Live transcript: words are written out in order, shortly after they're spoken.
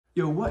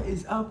Yo, what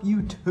is up,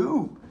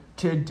 YouTube?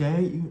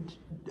 Today,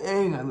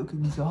 dang, I look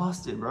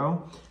exhausted,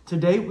 bro.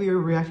 Today we are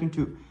reacting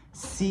to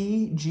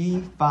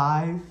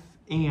CG5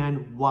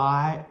 and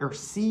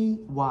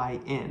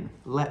CYN,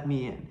 Let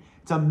Me In.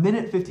 It's a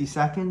minute 50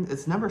 seconds.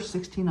 It's number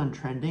 16 on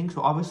trending, so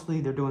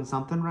obviously they're doing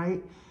something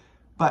right.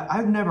 But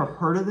I've never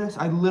heard of this.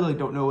 I literally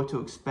don't know what to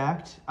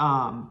expect.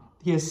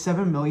 He has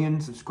 7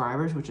 million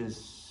subscribers, which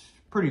is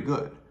pretty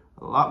good.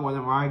 A lot more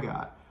than what I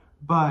got.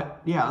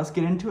 But yeah, let's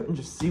get into it and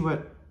just see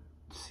what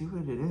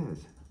it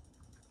is.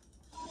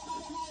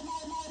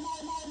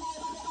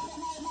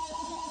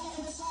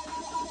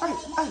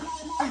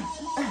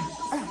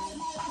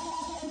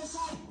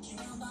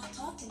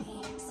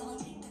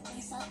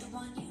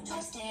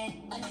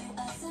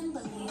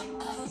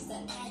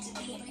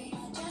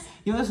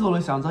 You know, this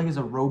literally sounds like it's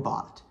a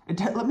robot. And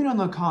let me know in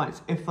the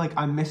comments if like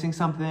I'm missing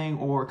something,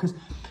 or because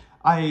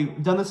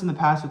I've done this in the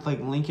past with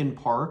like Linkin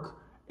Park.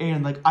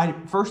 And like I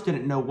first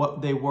didn't know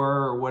what they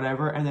were or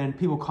whatever, and then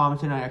people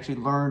commented and I actually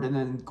learned, and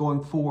then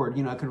going forward,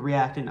 you know, I could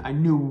react and I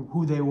knew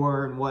who they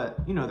were and what,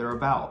 you know, they're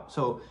about.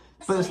 So,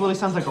 but this really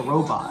sounds like a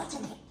robot.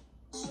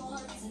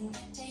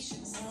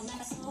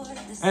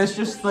 And it's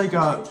just like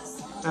a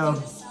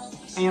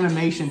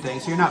animation thing,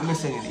 so you're not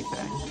missing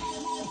anything.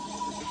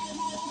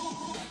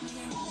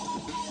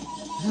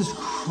 This is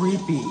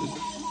creepy.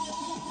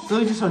 It's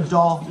really just a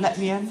doll. Let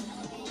me in.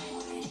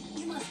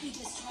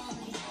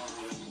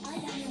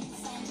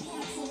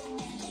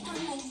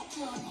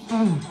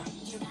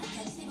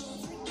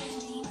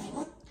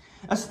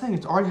 That's the thing,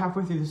 it's already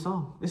halfway through the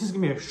song. This is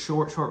gonna be a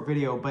short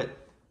video, but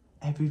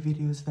every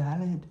video is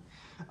valid.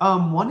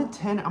 1 to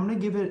 10, I'm gonna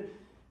give it,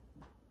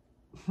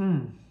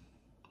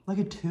 like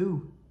a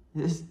 2.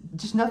 It's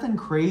just nothing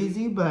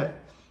crazy, but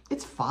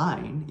it's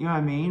fine, you know what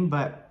I mean?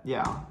 But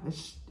yeah,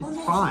 it's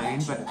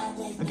fine, but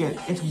again,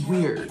 it's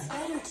weird.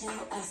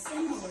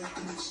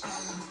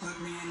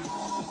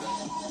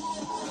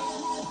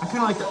 I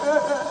kinda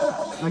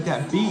like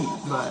that beat,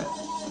 but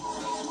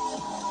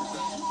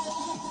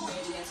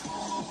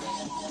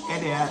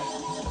idiot.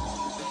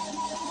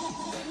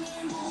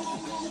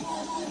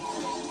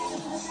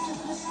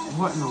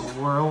 What in the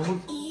world?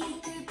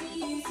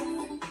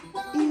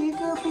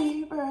 Eager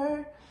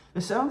beaver.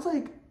 It sounds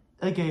like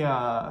a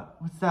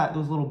what's that?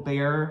 Those little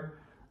bear,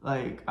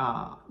 like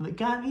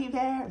gummy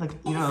bear, like,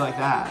 you know, like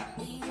that.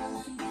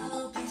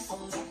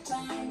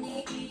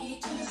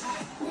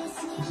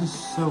 This is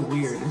so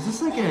weird. Is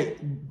this like a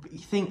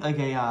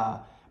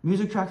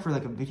music track for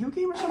like a video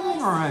game or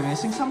something, or am I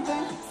missing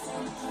something?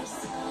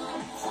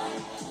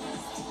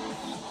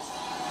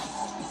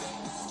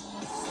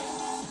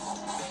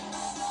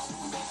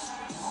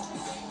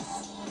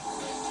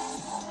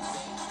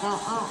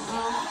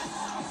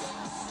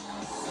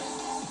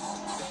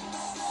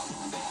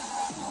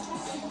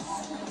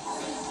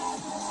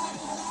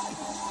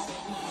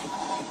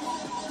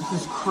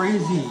 This is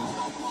crazy.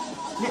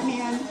 Get me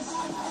in.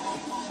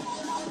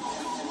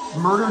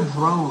 Murder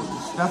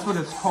drones. That's what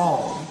it's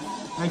called.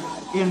 Like,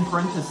 in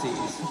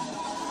parentheses.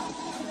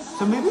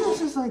 So maybe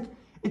this is like,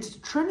 it's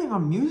trending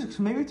on music,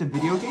 so maybe it's a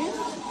video game?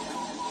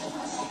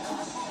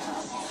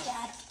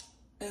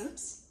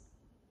 Oops.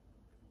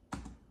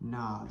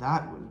 Nah,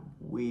 that was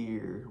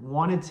weird.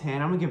 1 to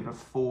 10, I'm gonna give it a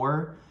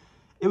 4.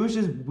 It was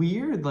just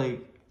weird.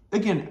 Like,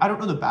 again, I don't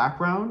know the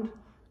background.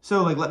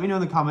 So like, let me know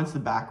in the comments the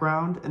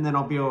background, and then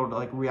I'll be able to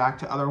like react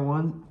to other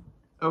ones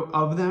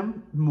of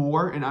them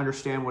more and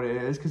understand what it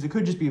is, because it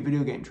could just be a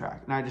video game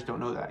track, and I just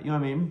don't know that, you know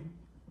what I mean?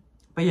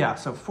 But yeah,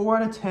 so 4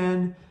 out of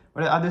 10.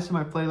 Would I add this to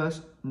my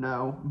playlist?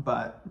 No,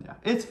 but yeah,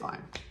 it's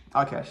fine.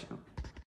 I'll catch you.